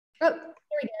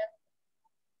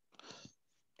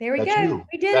There we That's go. you.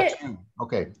 We did That's it. you.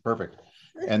 Okay, perfect.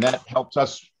 And that helps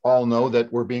us all know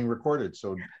that we're being recorded.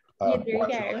 So Yeah, there you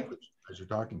watch go. your language as you're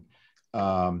talking.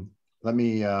 Let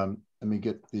me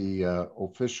get the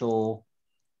official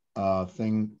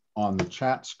thing on the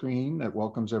chat screen that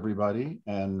welcomes everybody.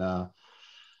 And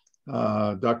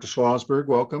Dr. Schlossberg,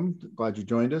 welcome. Glad you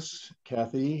joined us.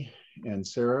 Kathy and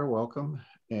Sarah, welcome.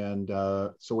 And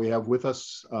so we have with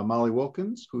us Molly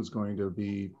Wilkins, who's going to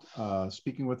be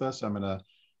speaking with us. I'm going to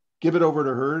give it over to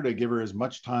her to give her as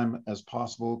much time as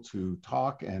possible to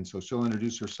talk. And so she'll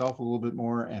introduce herself a little bit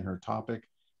more and her topic.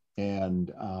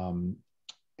 And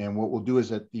what we'll do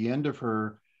is at the end of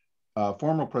her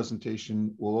formal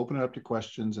presentation, we'll open it up to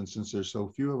questions. And since there's so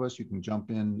few of us, you can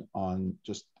jump in on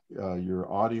just your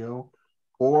audio,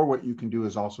 or what you can do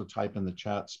is also type in the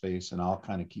chat space, and I'll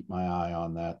kind of keep my eye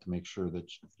on that to make sure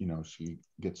that, you know, she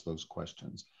gets those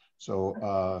questions.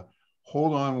 So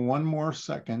hold on one more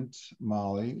second,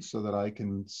 Molly, so that I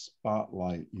can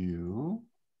spotlight you.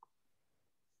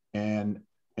 And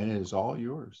it is all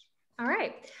yours. All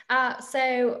right.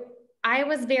 So I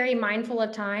was very mindful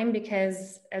of time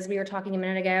because, as we were talking a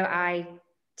minute ago, I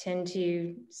tend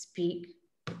to speak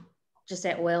just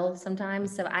at will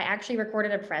sometimes. So I actually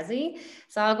recorded a Prezi.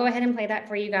 So I'll go ahead and play that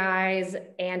for you guys.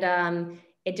 And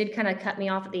it did kind of cut me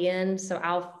off at the end. So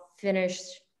I'll finish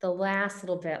the last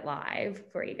little bit live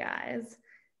for you guys.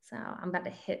 So I'm about to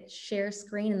hit share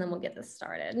screen and then we'll get this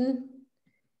started.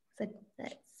 So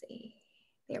let's see.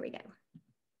 There we go.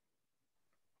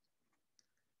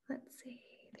 Let's see.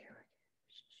 There we go.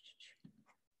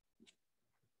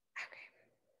 Okay.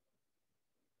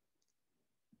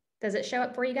 Does it show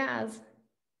up for you guys?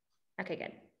 Okay,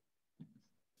 good.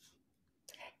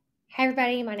 Hi,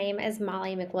 everybody. My name is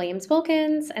Molly McWilliams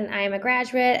Wilkins, and I am a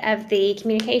graduate of the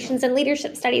Communications and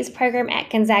Leadership Studies program at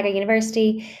Gonzaga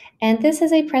University. And this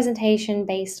is a presentation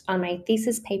based on my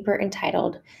thesis paper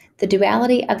entitled The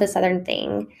Duality of the Southern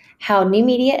Thing, How New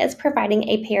Media is Providing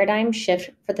a Paradigm Shift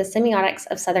for the Semiotics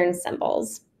of Southern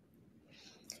Symbols.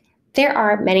 There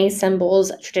are many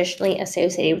symbols traditionally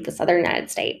associated with the Southern United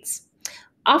States.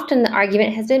 Often the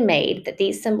argument has been made that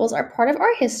these symbols are part of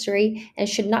our history and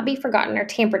should not be forgotten or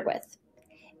tampered with.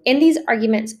 In these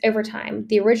arguments over time,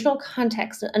 the original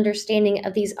context and understanding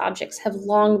of these objects have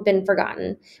long been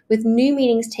forgotten, with new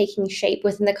meanings taking shape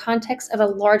within the context of a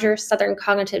larger Southern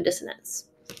cognitive dissonance.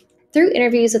 Through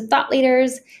interviews with thought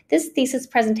leaders, this thesis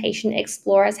presentation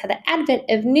explores how the advent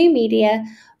of new media,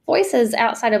 voices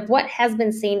outside of what has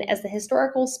been seen as the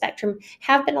historical spectrum,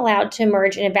 have been allowed to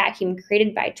emerge in a vacuum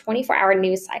created by 24-hour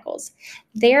news cycles,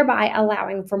 thereby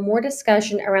allowing for more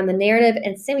discussion around the narrative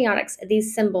and semiotics of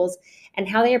these symbols and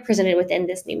how they are presented within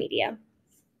this new media.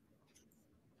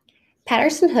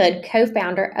 Patterson Hood,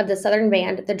 co-founder of the Southern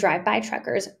band The Drive-By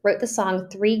Truckers, wrote the song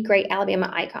Three Great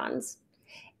Alabama Icons.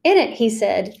 In it, he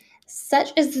said,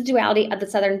 "Such is the duality of the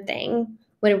Southern thing,"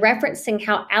 when referencing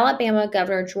how Alabama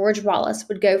Governor George Wallace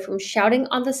would go from shouting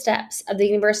on the steps of the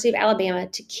University of Alabama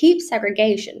to keep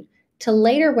segregation to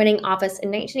later winning office in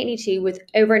 1982 with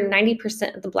over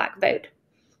 90% of the Black vote.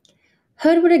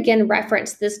 Hood would again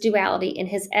reference this duality in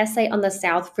his essay on the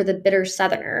South for the Bitter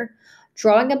Southerner,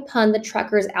 drawing upon the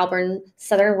Truckers' album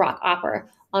Southern Rock Opera,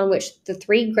 on which the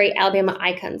Three Great Alabama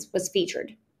Icons was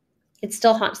featured. It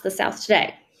still haunts the South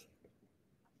today.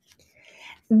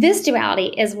 This duality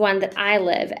is one that I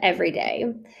live every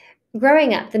day.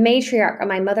 Growing up, the matriarch on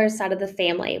my mother's side of the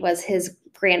family was his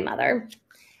grandmother.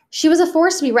 She was a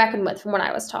force to be reckoned with from what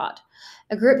I was taught.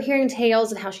 I grew up hearing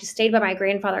tales of how she stayed by my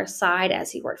grandfather's side as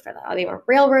he worked for the Alabama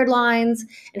railroad lines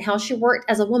and how she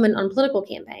worked as a woman on political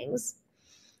campaigns.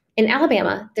 In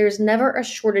Alabama, there's never a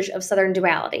shortage of Southern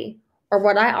duality, or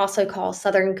what I also call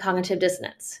Southern cognitive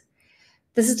dissonance.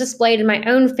 This is displayed in my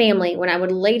own family when I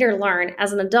would later learn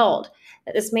as an adult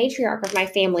that this matriarch of my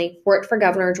family worked for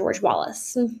Governor George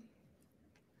Wallace.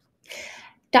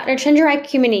 Dr. Chinjarai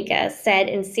Kumanika said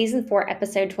in Season 4,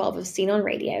 Episode 12 of Seen on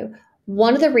Radio,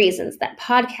 one of the reasons that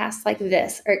podcasts like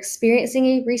this are experiencing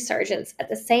a resurgence at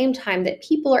the same time that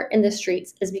people are in the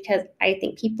streets is because I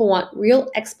think people want real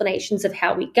explanations of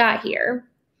how we got here.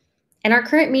 And our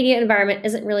current media environment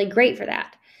isn't really great for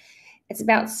that. It's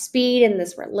about speed and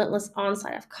this relentless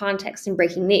onslaught of context and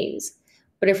breaking news.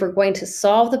 But if we're going to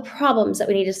solve the problems that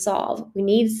we need to solve, we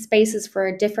need spaces for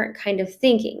a different kind of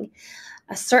thinking,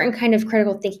 a certain kind of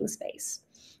critical thinking space.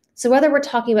 So whether we're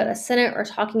talking about the Senate or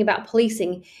talking about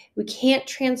policing, we can't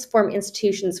transform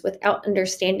institutions without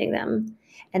understanding them.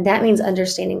 And that means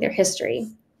understanding their history.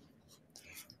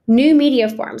 New media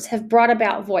forms have brought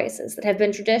about voices that have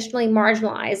been traditionally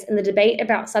marginalized in the debate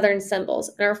about Southern symbols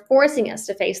and are forcing us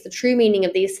to face the true meaning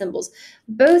of these symbols,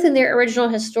 both in their original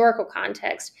historical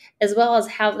context as well as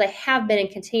how they have been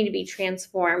and continue to be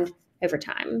transformed over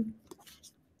time.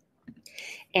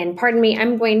 And pardon me,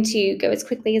 I'm going to go as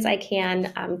quickly as I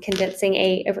can, condensing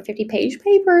a over 50-page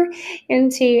paper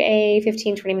into a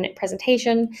 15-20-minute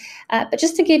presentation. But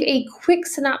just to give a quick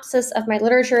synopsis of my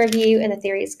literature review and the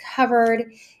theories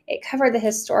covered, it covered the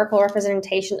historical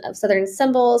representation of Southern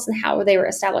symbols and how they were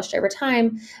established over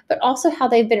time, but also how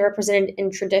they've been represented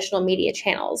in traditional media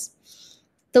channels.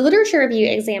 The literature review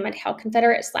examined how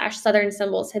Confederate/Southern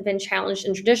symbols have been challenged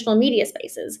in traditional media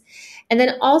spaces, and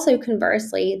then also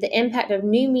conversely, the impact of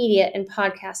new media and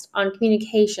podcasts on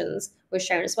communications was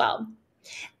shown as well.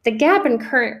 The gap in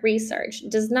current research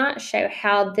does not show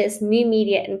how this new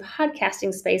media and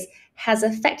podcasting space has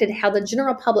affected how the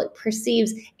general public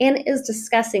perceives and is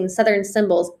discussing Southern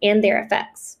symbols and their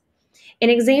effects. In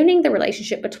examining the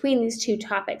relationship between these two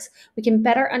topics, we can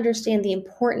better understand the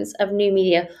importance of new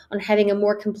media on having a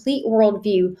more complete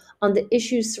worldview on the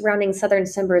issues surrounding Southern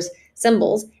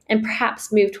symbols and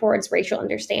perhaps move towards racial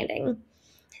understanding.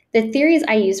 The theories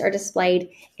I used are displayed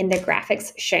in the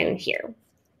graphics shown here.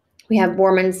 We have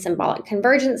Borman's symbolic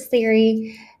convergence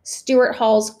theory, Stuart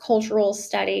Hall's cultural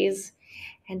studies,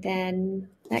 and then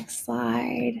next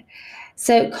slide.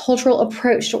 So cultural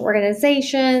approach to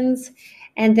organizations,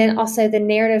 and then also the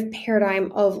narrative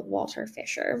paradigm of Walter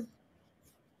Fisher.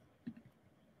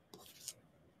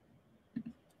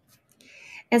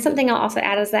 And something I'll also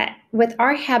add is that with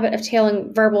our habit of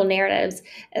telling verbal narratives,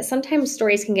 sometimes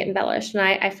stories can get embellished. And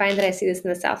I find that I see this in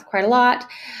the South quite a lot.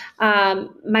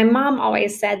 My mom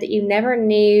always said that you never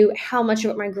knew how much of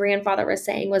what my grandfather was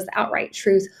saying was the outright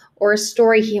truth or a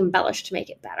story he embellished to make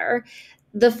it better.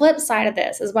 The flip side of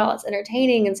this, as well as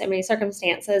entertaining in so many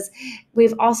circumstances,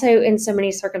 we've also in so many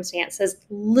circumstances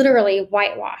literally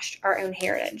whitewashed our own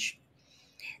heritage.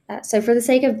 So for the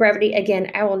sake of brevity,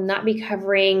 again, I will not be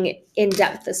covering in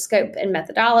depth the scope and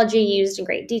methodology used in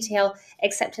great detail,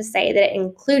 except to say that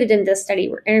included in this study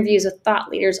were interviews with thought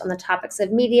leaders on the topics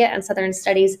of media and Southern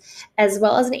studies, as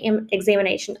well as an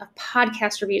examination of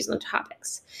podcast reviews on the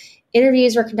topics.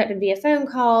 Interviews were conducted via phone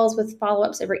calls with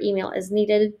follow-ups over email as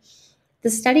needed. The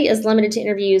study is limited to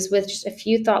interviews with just a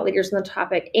few thought leaders on the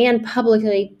topic and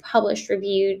publicly published podcast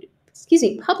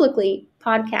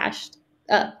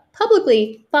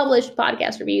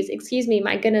reviews. Excuse me,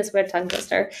 my goodness, what a tongue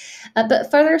twister.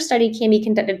 But further study can be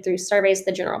conducted through surveys of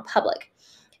the general public.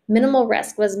 Minimal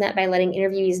risk was met by letting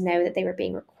interviewees know that they were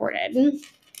being recorded.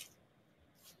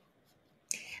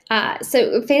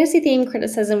 So fantasy theme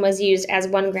criticism was used as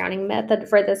one grounding method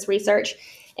for this research.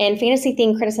 And fantasy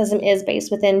theme criticism is based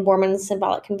within Borman's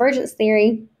symbolic convergence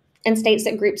theory and states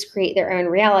that groups create their own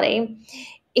reality.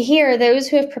 Here, those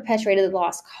who have perpetuated the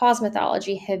lost cause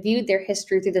mythology have viewed their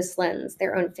history through this lens,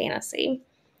 their own fantasy.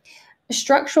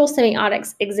 Structural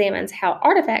semiotics examines how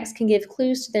artifacts can give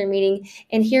clues to their meaning,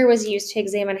 and here was used to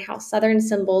examine how Southern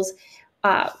symbols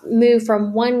move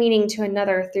from one meaning to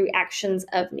another through actions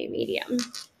of new medium.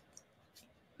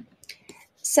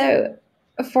 So,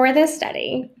 for this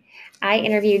study, I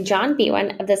interviewed John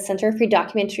Bewan of the Center for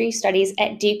Documentary Studies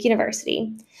at Duke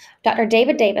University, Dr.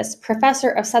 David Davis,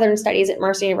 professor of Southern Studies at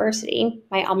Mercer University,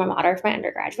 my alma mater for my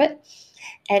undergraduate,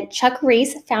 and Chuck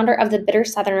Reese, founder of the Bitter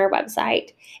Southerner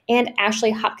website, and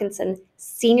Ashley Hopkinson,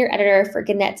 senior editor for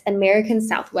Gannett's American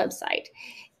South website.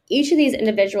 Each of these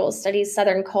individuals studies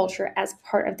Southern culture as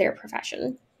part of their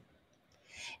profession.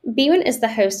 Bewan is the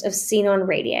host of Scene on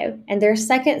Radio, and their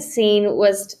second season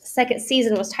was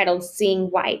titled Seeing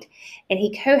White, and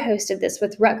he co-hosted this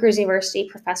with Rutgers University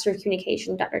professor of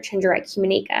communication, Dr. Chinjarai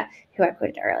Kumanika, who I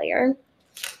quoted earlier.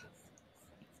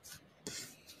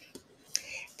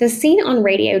 The Scene on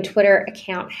Radio Twitter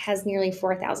account has nearly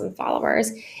 4,000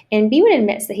 followers, and Bewan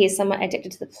admits that he is somewhat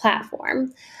addicted to the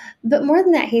platform. But more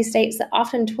than that, he states that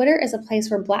often Twitter is a place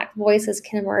where Black voices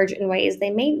can emerge in ways they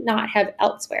may not have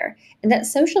elsewhere, and that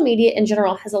social media in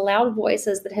general has allowed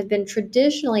voices that have been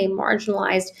traditionally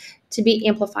marginalized to be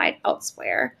amplified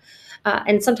elsewhere.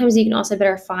 And sometimes you can also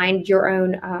better find your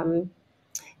own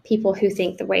people who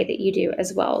think the way that you do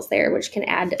as well as there, which can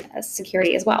add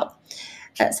security as well.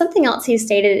 Something else he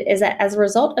stated is that as a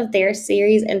result of their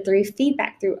series and through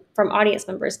feedback from audience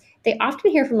members, they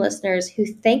often hear from listeners who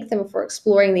thank them for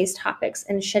exploring these topics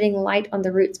and shedding light on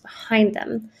the roots behind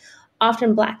them.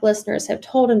 Often Black listeners have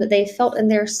told him that they felt in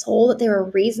their soul that there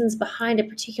were reasons behind a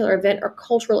particular event or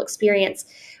cultural experience,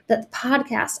 but the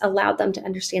podcast allowed them to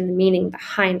understand the meaning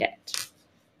behind it.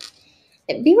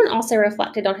 Bewan also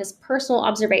reflected on his personal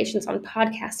observations on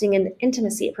podcasting and the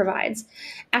intimacy it provides.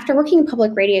 After working in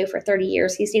public radio for 30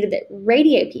 years, he stated that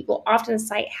radio people often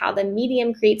cite how the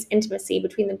medium creates intimacy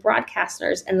between the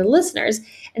broadcasters and the listeners,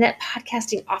 and that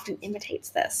podcasting often imitates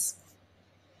this.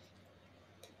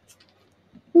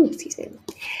 Excuse me.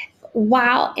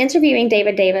 While interviewing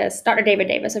Dr. David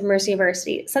Davis of Mercy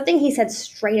University, something he said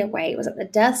straight away was that the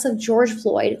deaths of George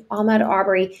Floyd, Ahmaud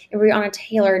Arbery, and Breonna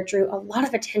Taylor drew a lot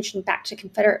of attention back to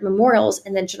Confederate memorials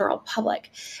in the general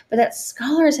public, but that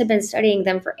scholars had been studying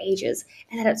them for ages,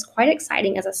 and that it's quite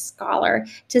exciting as a scholar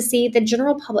to see the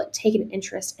general public take an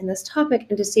interest in this topic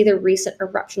and to see the recent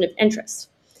eruption of interest.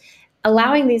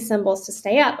 Allowing these symbols to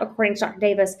stay up, according to Dr.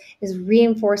 Davis, is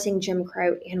reinforcing Jim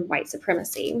Crow and white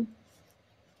supremacy.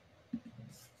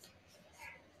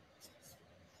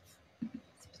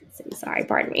 Sorry,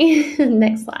 pardon me.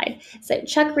 Next slide. So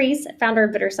Chuck Reese, founder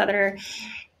of Bitter Southerner,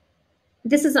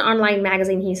 this is an online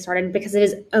magazine he started because of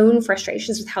his own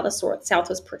frustrations with how the South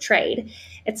was portrayed.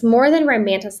 It's more than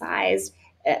romanticized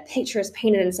pictures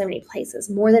painted in so many places,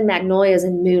 more than magnolias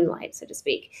and moonlight, so to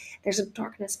speak. There's a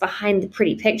darkness behind the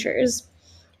pretty pictures.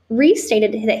 Reese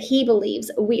stated that he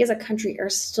believes we as a country are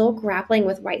still grappling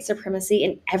with white supremacy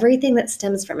and everything that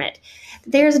stems from it.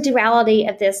 There's a duality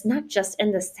of this, not just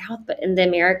in the South, but in the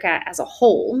America as a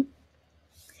whole.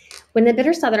 When the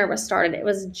Bitter Southerner was started, it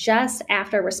was just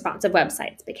after responsive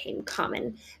websites became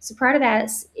common. So prior to that,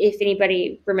 if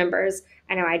anybody remembers,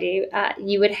 I know I do,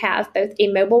 you would have both a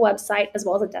mobile website as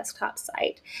well as a desktop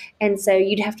site. And so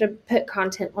you'd have to put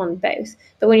content on both.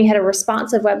 But when you had a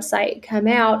responsive website come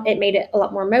out, it made it a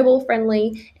lot more mobile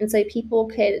friendly. And so people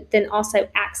could then also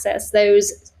access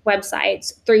those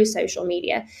websites through social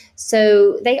media.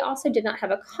 So they also did not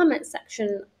have a comment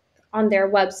section on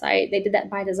their website. They did that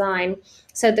by design.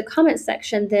 So the comment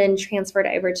section then transferred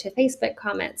over to Facebook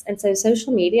comments. And so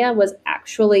social media was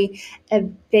actually a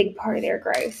big part of their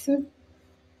growth.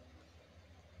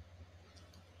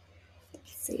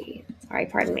 Let's see. Sorry,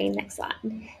 pardon me. Next slide.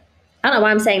 I don't know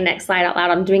why I'm saying next slide out loud.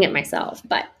 I'm doing it myself.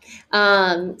 But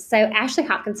so Ashley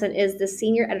Hopkinson is the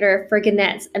senior editor for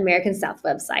Gannett's American South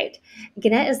website.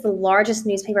 Gannett is the largest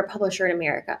newspaper publisher in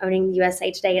America, owning USA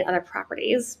Today and other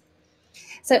properties.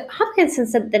 So Hopkinson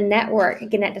said the network,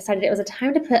 Gannett, decided it was a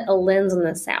time to put a lens on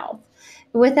the South.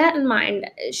 With that in mind,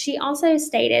 she also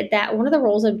stated that one of the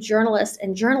roles of journalists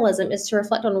and journalism is to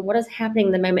reflect on what is happening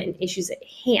in the moment and issues at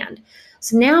hand.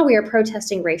 So now we are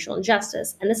protesting racial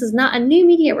injustice, and this is not a new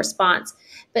media response,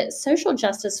 but social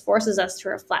justice forces us to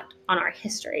reflect on our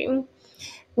history.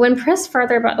 When pressed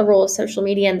further about the role of social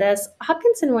media in this,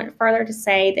 Hopkinson went further to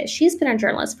say that she's been a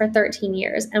journalist for 13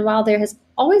 years, and while there has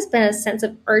always been a sense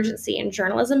of urgency in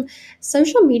journalism,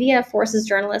 social media forces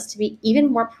journalists to be even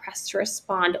more pressed to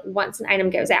respond once an item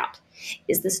goes out.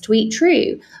 Is this tweet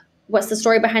true? What's the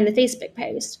story behind the Facebook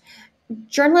post?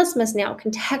 Journalists must now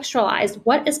contextualize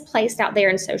what is placed out there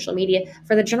in social media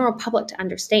for the general public to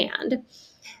understand.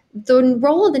 The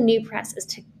role of the new press is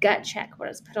to gut check what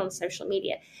is put on social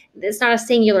media. It's not a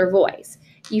singular voice.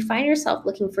 You find yourself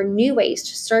looking for new ways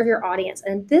to serve your audience,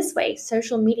 and in this way,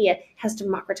 social media has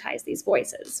democratized these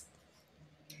voices.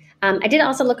 I did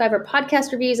also look over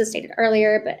podcast reviews, as stated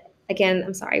earlier, but again,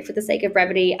 I'm sorry, for the sake of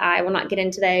brevity, I will not get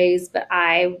into those, but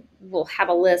I will have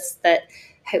a list that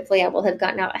hopefully I will have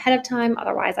gotten out ahead of time.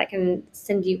 Otherwise, I can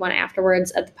send you one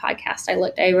afterwards of the podcast I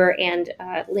looked over and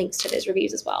links to those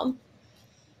reviews as well.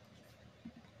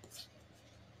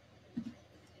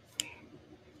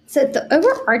 So the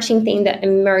overarching theme that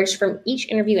emerged from each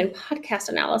interview and podcast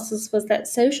analysis was that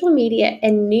social media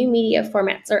and new media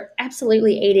formats are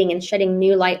absolutely aiding and shedding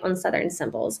new light on Southern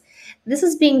symbols. This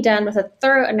is being done with a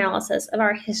thorough analysis of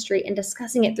our history and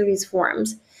discussing it through these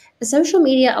forums. The social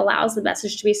media allows the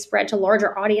message to be spread to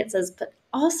larger audiences, but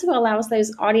also allows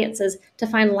those audiences to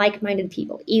find like-minded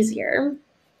people easier.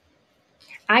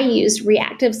 I used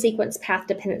reactive sequence path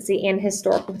dependency and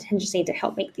historical contingency to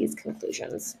help make these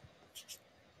conclusions.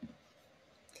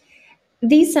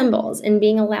 These symbols, and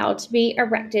being allowed to be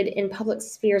erected in public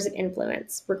spheres of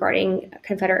influence regarding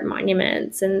Confederate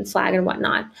monuments and flag and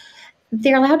whatnot,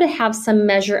 they're allowed to have some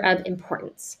measure of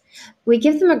importance. We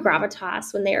give them a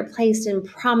gravitas when they are placed in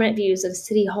prominent views of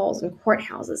city halls and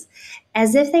courthouses,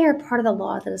 as if they are part of the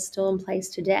law that is still in place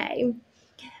today.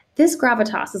 This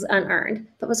gravitas is unearned,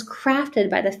 but was crafted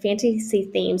by the fantasy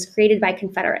themes created by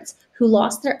Confederates who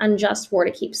lost their unjust war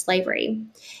to keep slavery.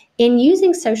 In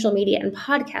using social media and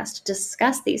podcasts to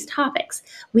discuss these topics,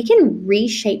 we can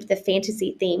reshape the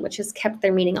fantasy theme which has kept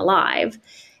their meaning alive.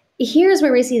 Here's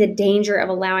where we see the danger of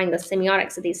allowing the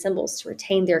semiotics of these symbols to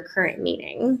retain their current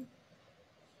meaning.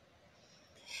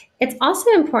 It's also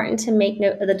important to make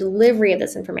note of the delivery of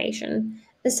this information.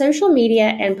 The social media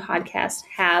and podcasts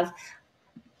have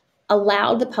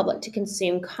allowed the public to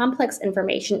consume complex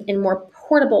information in more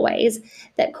portable ways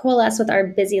that coalesce with our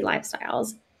busy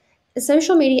lifestyles.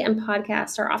 Social media and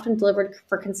podcasts are often delivered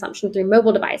for consumption through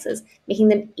mobile devices, making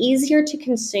them easier to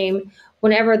consume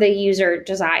whenever the user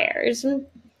desires.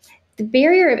 The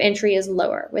barrier of entry is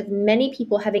lower, with many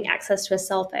people having access to a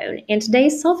cell phone, and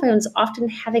today's cell phones often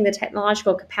having the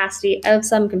technological capacity of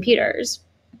some computers.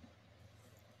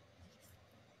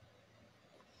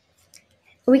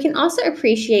 We can also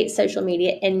appreciate social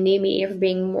media and new media for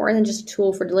being more than just a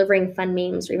tool for delivering fun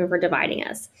memes or even for dividing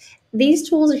us. These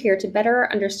tools are here to better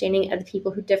our understanding of the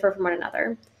people who differ from one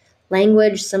another.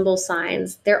 Language, symbols,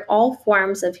 signs, they're all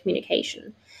forms of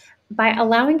communication. By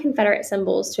allowing Confederate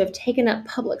symbols to have taken up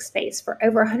public space for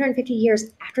over 150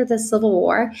 years after the Civil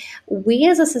War, we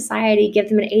as a society give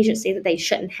them an agency that they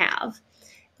shouldn't have.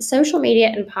 Social media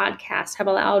and podcasts have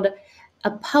allowed a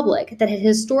public that had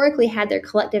historically had their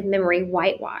collective memory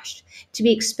whitewashed to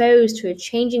be exposed to a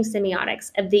changing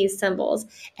semiotics of these symbols,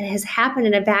 and it has happened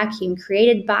in a vacuum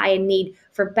created by a need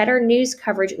for better news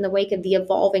coverage in the wake of the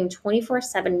evolving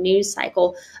 24/7 news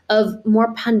cycle of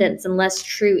more pundits and less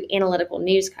true analytical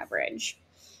news coverage.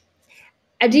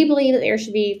 I do believe that there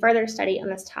should be further study on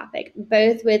this topic,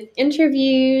 both with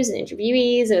interviews and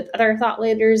interviewees, with other thought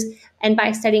leaders, and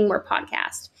by studying more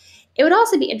podcasts. It would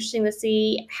also be interesting to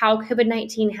see how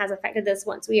COVID-19 has affected this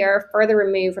once we are further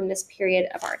removed from this period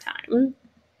of our time.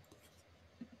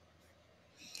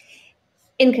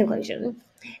 In conclusion,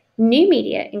 new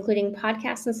media, including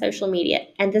podcasts and social media,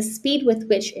 and the speed with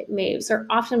which it moves, are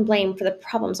often blamed for the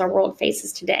problems our world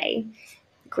faces today.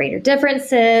 Greater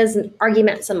differences and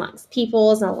arguments amongst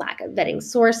peoples and a lack of vetting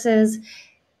sources.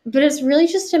 But it's really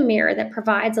just a mirror that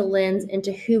provides a lens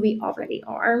into who we already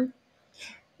are.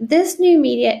 This new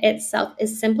media itself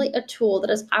is simply a tool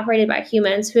that is operated by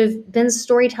humans who have been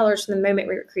storytellers from the moment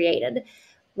we were created,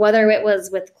 whether it was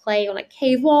with clay on a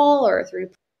cave wall or through.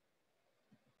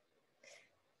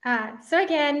 So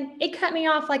again, it cut me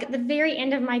off like at the very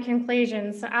end of my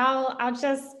conclusion. So I'll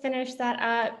just finish that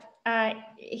up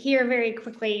here very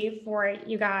quickly for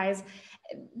you guys.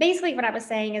 Basically, what I was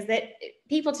saying is that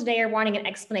people today are wanting an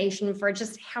explanation for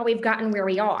just how we've gotten where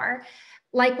we are.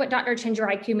 Like what Dr.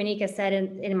 Chenjerai Kumanika said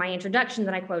in my introduction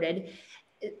that I quoted,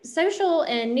 social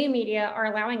and new media are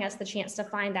allowing us the chance to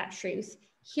find that truth,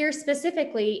 here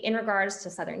specifically in regards to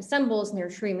Southern symbols and their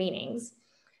true meanings.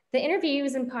 The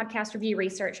interviews and podcast review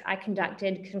research I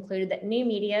conducted concluded that new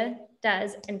media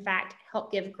does, in fact,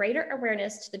 help give greater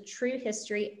awareness to the true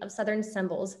history of Southern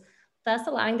symbols, thus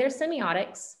allowing their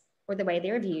semiotics, or the way they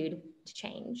are viewed, to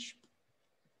change.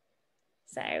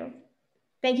 So,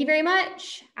 thank you very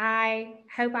much. I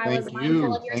hope I was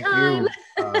mindful of your time.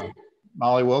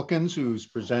 Molly Wilkins, who's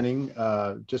presenting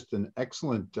just an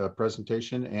excellent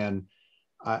presentation, and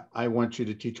I want you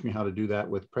to teach me how to do that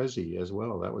with Prezi as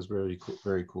well. That was very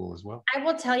cool as well. I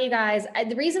will tell you guys,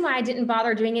 the reason why I didn't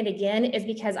bother doing it again is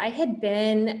because I had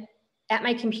been at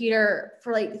my computer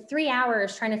for like 3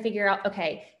 hours trying to figure out,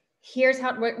 okay, here's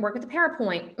how to work with the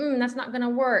PowerPoint. That's not going to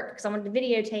work because I wanted to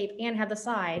videotape and have the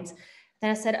slides. Then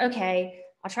I said, okay,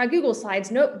 I'll try Google Slides.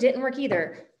 Nope, didn't work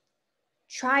either.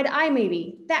 Tried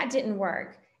iMovie, that didn't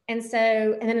work. And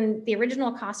then the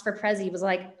original cost for Prezi was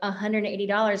like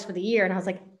 $180 for the year. And I was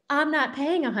like, I'm not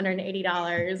paying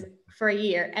 $180 for a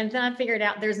year. And then I figured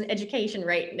out there's an education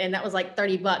rate, and that was like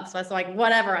 $30. So I was like,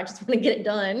 whatever, I just want to get it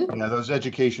done. Yeah, those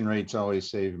education rates always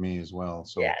save me as well.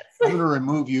 So yes. I'm going to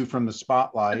remove you from the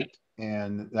spotlight,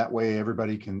 and that way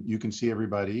you can see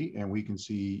everybody and we can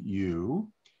see you.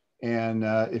 And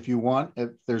if you want,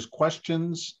 if there's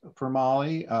questions for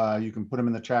Molly, you can put them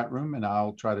in the chat room and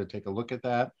I'll try to take a look at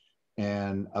that.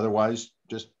 And otherwise,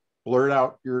 just blurt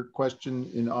out your question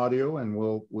in audio and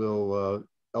we'll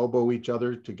elbow each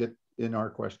other to get in our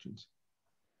questions.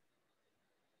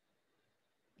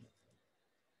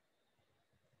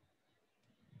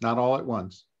 Not all at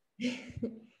once.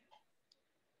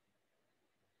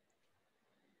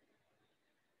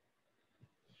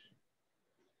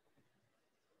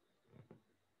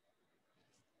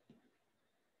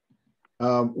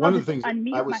 One of the things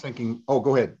I was thinking, oh,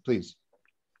 go ahead, please.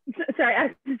 Sorry,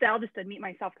 I'll just unmute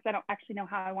myself because I don't actually know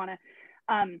how I want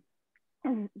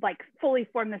to like fully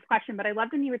form this question, but I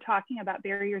loved when you were talking about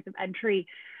barriers of entry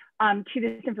to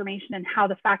this information and how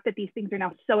the fact that these things are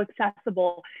now so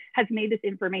accessible has made this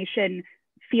information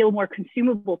feel more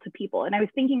consumable to people. And I was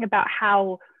thinking about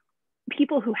how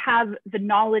people who have the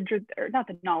knowledge, or not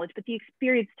the knowledge, but the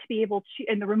experience to be able to,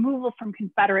 and the removal from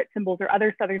Confederate symbols or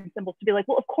other Southern symbols to be like,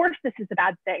 well, of course this is a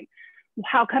bad thing.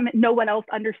 how come no one else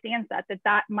understands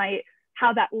that might,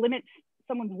 how that limits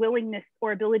someone's willingness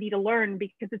or ability to learn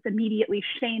because it's immediately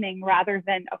shaming rather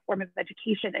than a form of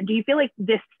education? And do you feel like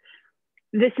this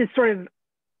is sort of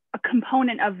a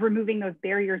component of removing those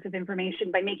barriers of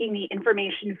information by making the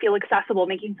information feel accessible,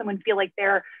 making someone feel like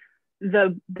they're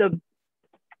the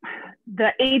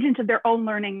agent of their own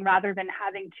learning rather than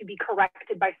having to be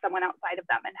corrected by someone outside of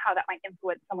them, and how that might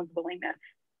influence someone's willingness?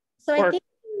 So I think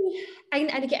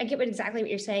I get exactly what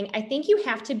you're saying. I think you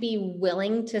have to be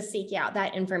willing to seek out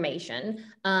that information.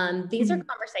 These are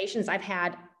conversations I've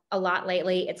had a lot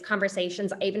lately. It's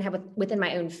conversations I even have within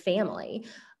my own family.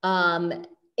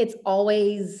 It's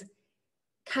always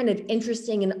kind of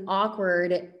interesting and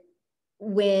awkward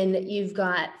when you've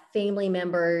got family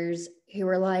members who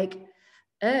are like,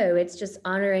 oh, it's just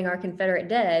honoring our Confederate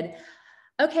dead.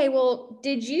 Okay, well,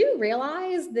 did you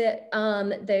realize that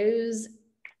those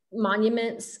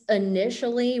monuments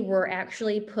initially were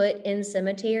actually put in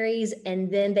cemeteries,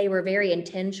 and then they were very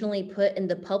intentionally put in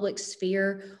the public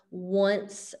sphere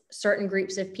once certain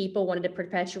groups of people wanted to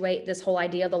perpetuate this whole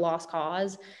idea of the lost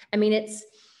cause? I mean, it's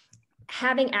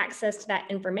having access to that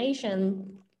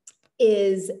information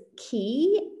is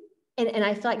key. And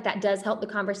I feel like that does help the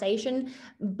conversation,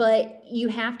 but you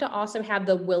have to also have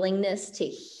the willingness to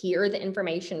hear the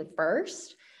information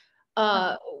first,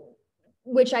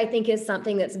 which I think is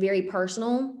something that's very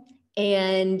personal.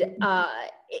 And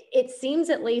it seems,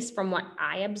 at least from what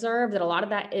I observe, that a lot of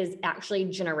that is actually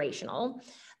generational.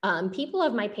 People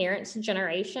of my parents'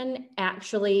 generation,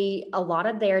 actually, a lot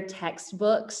of their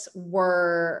textbooks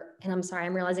were, and I'm sorry,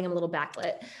 I'm realizing I'm a little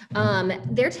backlit.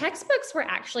 Their textbooks were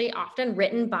actually often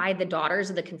written by the daughters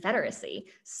of the Confederacy.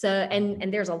 So,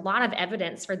 and there's a lot of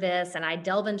evidence for this, and I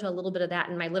delve into a little bit of that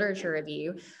in my literature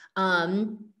review.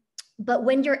 But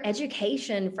when your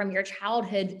education from your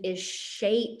childhood is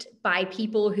shaped by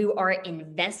people who are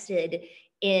invested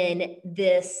in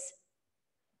this,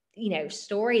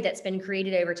 story that's been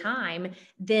created over time,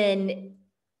 then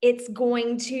it's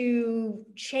going to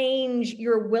change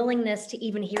your willingness to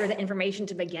even hear the information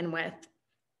to begin with.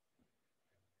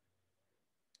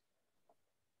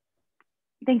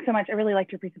 Thanks so much. I really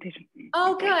liked your presentation.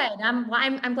 Oh, good.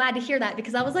 I'm glad to hear that,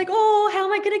 because I was like, oh, how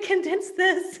am I going to condense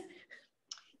this?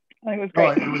 It was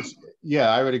great.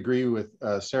 I would agree with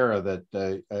Sarah that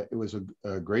it was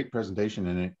a great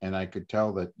presentation, and I could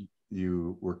tell that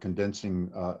you were condensing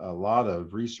a lot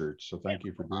of research. So thank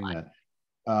you for doing that.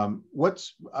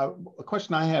 A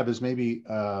question I have is maybe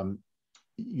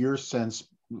your sense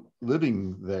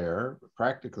living there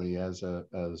practically as a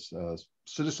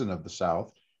citizen of the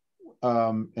South.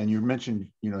 And you mentioned,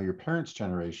 your parents'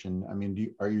 generation. I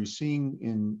mean, are you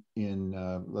seeing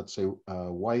in let's say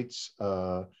whites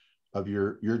of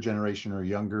your generation or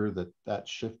younger that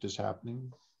shift is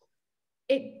happening?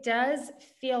 It does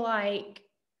feel like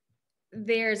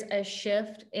there's a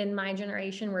shift in my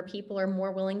generation where people are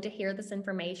more willing to hear this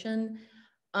information.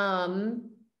 But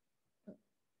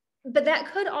that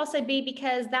could also be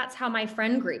because that's how my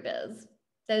friend group is.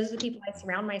 Those are the people I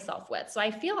surround myself with. So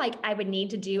I feel like I would need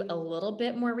to do a little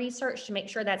bit more research to make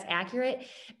sure that's accurate,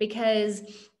 because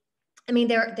I mean,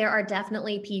 there are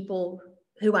definitely people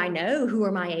who I know who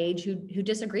are my age who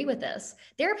disagree with this.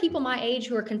 There are people my age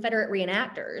who are Confederate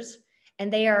reenactors,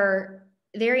 and they are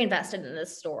very invested in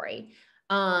this story.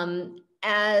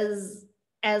 As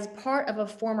part of a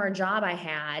former job I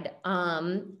had,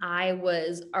 I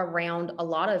was around a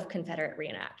lot of Confederate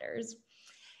reenactors,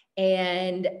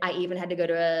 and I even had to go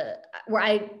to where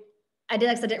I did,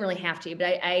 because I didn't really have to,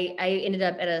 but I ended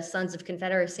up at a Sons of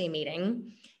Confederacy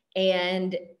meeting,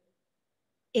 and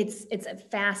it's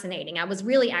fascinating. I was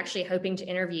really actually hoping to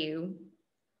interview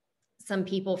some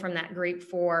people from that group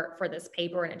for this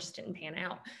paper, and it just didn't pan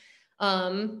out.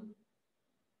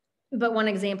 But one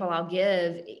example I'll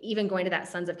give, even going to that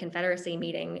Sons of Confederacy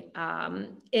meeting,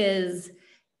 is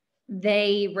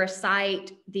they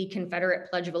recite the Confederate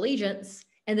Pledge of Allegiance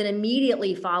and then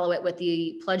immediately follow it with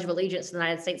the Pledge of Allegiance to the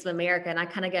United States of America. And I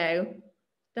kind of go,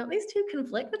 don't these two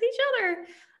conflict with each other?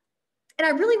 And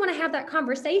I really want to have that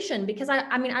conversation, because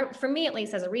for me, at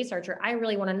least as a researcher, I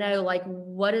really want to know, like,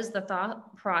 what is the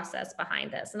thought process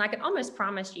behind this? And I can almost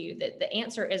promise you that the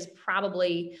answer is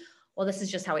probably, well, this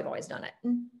is just how we've always done it.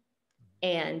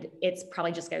 And it's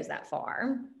probably just goes that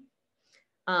far.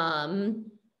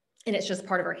 And it's just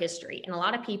part of our history. And a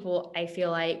lot of people, I feel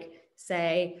like,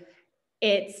 say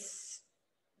it's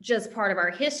just part of our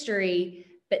history,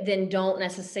 but then don't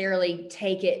necessarily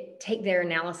take their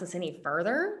analysis any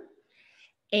further.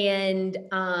 And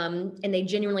they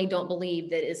genuinely don't believe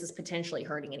that this is potentially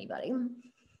hurting anybody.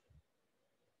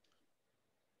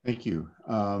 Thank you.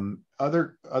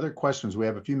 Other questions? We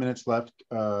have a few minutes left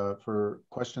for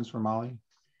questions for Molly.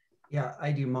 Yeah,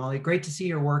 I do, Molly. Great to see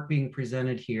your work being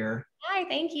presented here. Hi,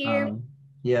 thank you.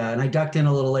 Yeah, and I ducked in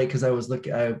a little late because I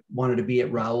wanted to be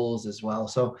at Raoul's as well.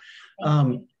 So,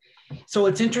 so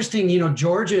it's interesting, you know,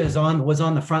 Georgia was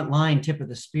on the front line, tip of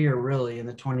the spear, really, in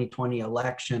the 2020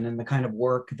 election, and the kind of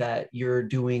work that you're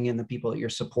doing and the people that you're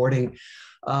supporting.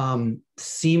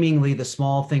 Seemingly, the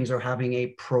small things are having a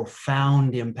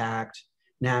profound impact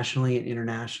nationally and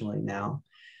internationally now.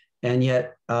 And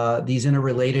yet these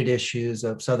interrelated issues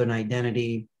of Southern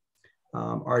identity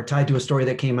are tied to a story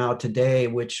that came out today,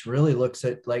 which really looks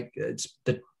at, like, it's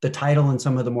the title in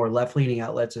some of the more left-leaning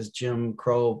outlets is Jim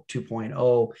Crow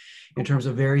 2.0, in terms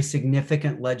of very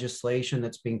significant legislation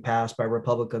that's being passed by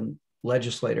Republican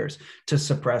legislators to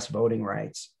suppress voting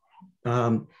rights.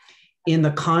 In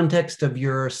the context of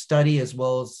your study, as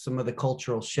well as some of the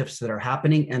cultural shifts that are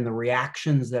happening and the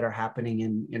reactions that are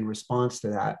happening in response to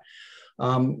that,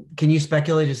 can you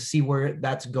speculate as to see where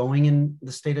that's going in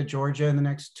the state of Georgia in the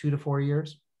next 2 to 4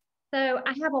 years? So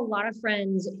I have a lot of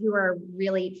friends who are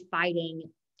really fighting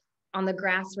on the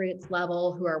grassroots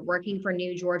level, who are working for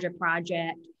New Georgia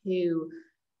Project, who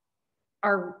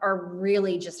are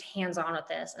really just hands-on with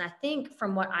this. And I think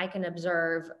from what I can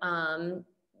observe,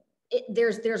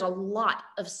 there's a lot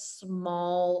of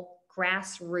small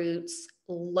grassroots,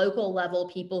 local level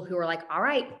people who are like, all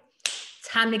right,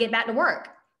 time to get back to work.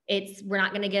 We're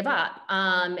not going to give up.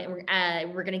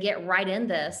 We're going to get right in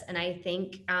this. And I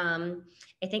think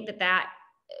that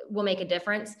will make a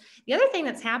difference. The other thing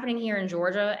that's happening here in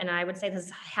Georgia, and I would say this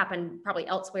has happened probably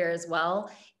elsewhere as well,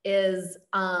 is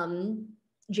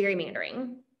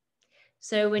gerrymandering.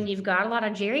 So when you've got a lot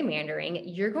of gerrymandering,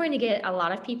 you're going to get a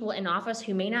lot of people in office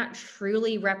who may not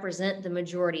truly represent the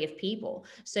majority of people.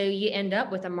 So you end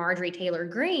up with a Marjorie Taylor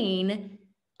Greene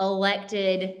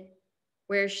elected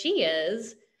where she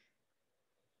is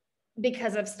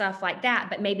because of stuff like that,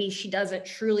 but maybe she doesn't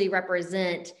truly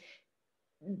represent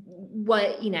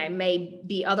what, you know, may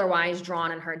be otherwise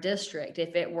drawn in her district.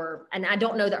 If it were, and I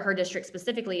don't know that her district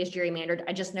specifically is gerrymandered.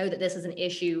 I just know that this is an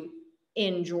issue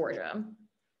in Georgia.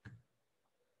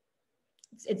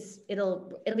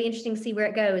 It'll be interesting to see where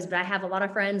it goes, but I have a lot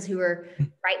of friends who are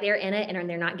right there in it and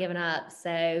they're not giving up.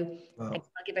 So wow.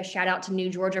 I'll give a shout out to New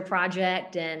Georgia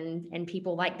Project and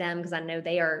people like them, because I know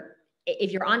they are.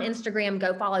 If you're on Instagram,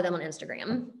 go follow them on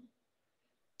Instagram.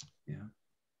 Yeah.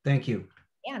 Thank you.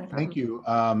 Yeah. No problem. Thank you.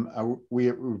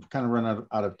 We've kind of run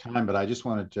out of time, but I just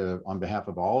wanted to, on behalf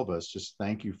of all of us, just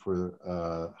thank you for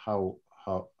how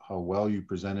well you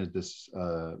presented this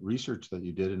research that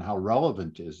you did and how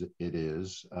relevant it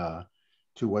is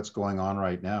to what's going on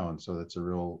right now. And so that's a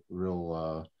real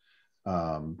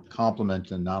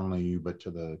compliment, and not only you, but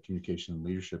to the Communication and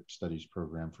Leadership Studies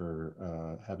program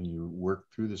for having you work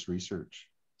through this research.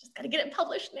 Just got to get it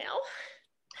published now.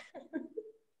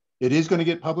 It is going to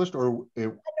get published, or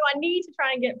I need to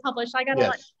try and get published. I got to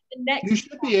yes. The next. You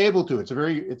should be able to. It's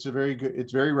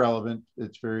very relevant.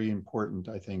 It's very important,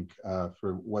 I think,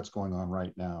 for what's going on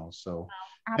right now. So,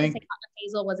 I have to say, Dr.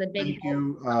 Hazel was a big. Thank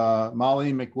you,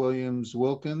 Molly McWilliams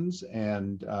Wilkins,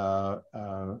 and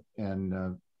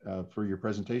for your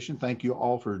presentation. Thank you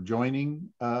all for joining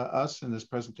us in this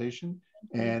presentation,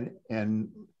 and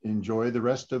enjoy the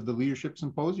rest of the Leadership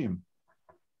Symposium.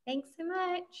 Thanks so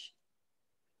much.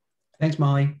 Thanks,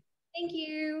 Molly. Thank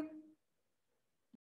you.